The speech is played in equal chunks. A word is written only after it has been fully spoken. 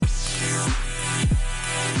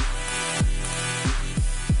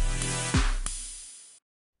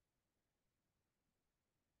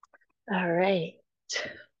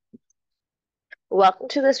Welcome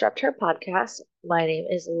to the DisruptHER podcast. My name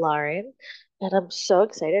is Lauren, and I'm so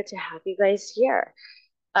excited to have you guys here.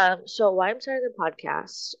 So why I'm starting the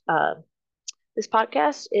podcast? This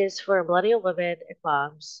podcast is for millennial women and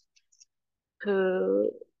moms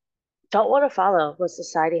who don't want to follow what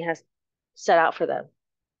society has set out for them.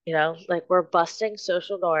 Like we're busting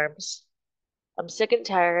social norms. I'm sick and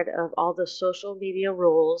tired of all the social media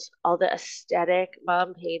rules, all the aesthetic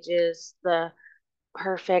mom pages, the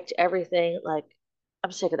perfect everything. Like,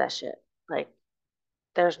 I'm sick of that shit. Like,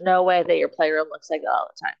 there's no way that your playroom looks like that all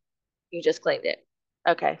the time. You just cleaned it.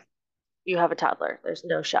 Okay. You have a toddler. There's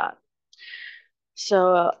no shot.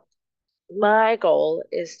 So, my goal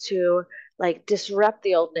is to like disrupt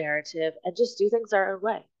the old narrative and just do things our own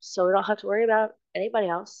way. So we don't have to worry about anybody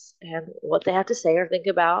else and what they have to say or think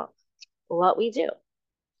about what we do.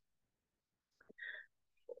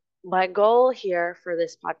 My goal here for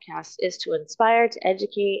this podcast is to inspire, to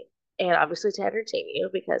educate, and obviously to entertain you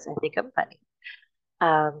because I think I'm funny.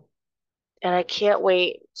 Um, And I can't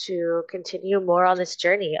wait to continue more on this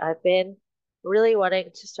journey. I've been really wanting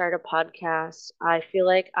to start a podcast. I feel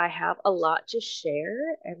like I have a lot to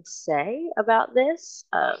share and say about this.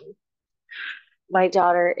 My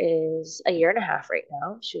daughter is a year and a half right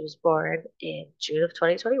now. She was born in June of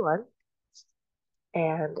 2021.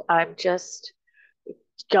 And I'm just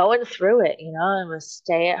going through it. I'm a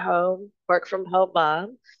stay at home, work from home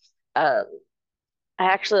mom. Um, I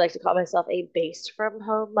actually like to call myself a based from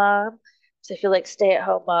home mom. So I feel like stay at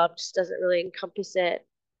home mom just doesn't really encompass it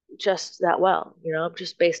just that well. I'm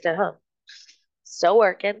just based at home. Still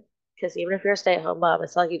working, because even if you're a stay at home mom,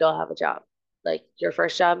 it's not like you don't have a job. Like your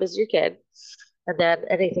first job is your kid, and then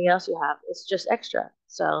anything else you have is just extra.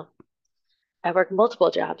 So I work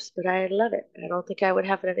multiple jobs, but I love it. I don't think I would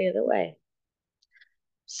have it any other way.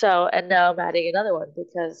 So, and now I'm adding another one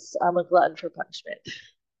because I'm a glutton for punishment.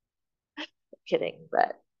 Kidding,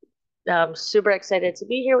 but I'm super excited to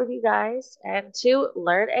be here with you guys and to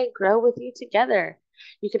learn and grow with you together.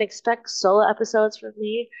 You can expect solo episodes from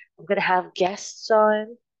me. I'm going to have guests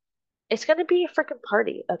on. It's going to be a freaking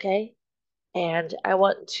party, okay? And I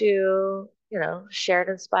want to, share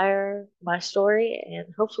and inspire my story.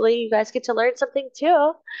 And hopefully, you guys get to learn something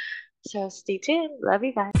too. So stay tuned. Love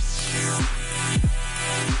you guys.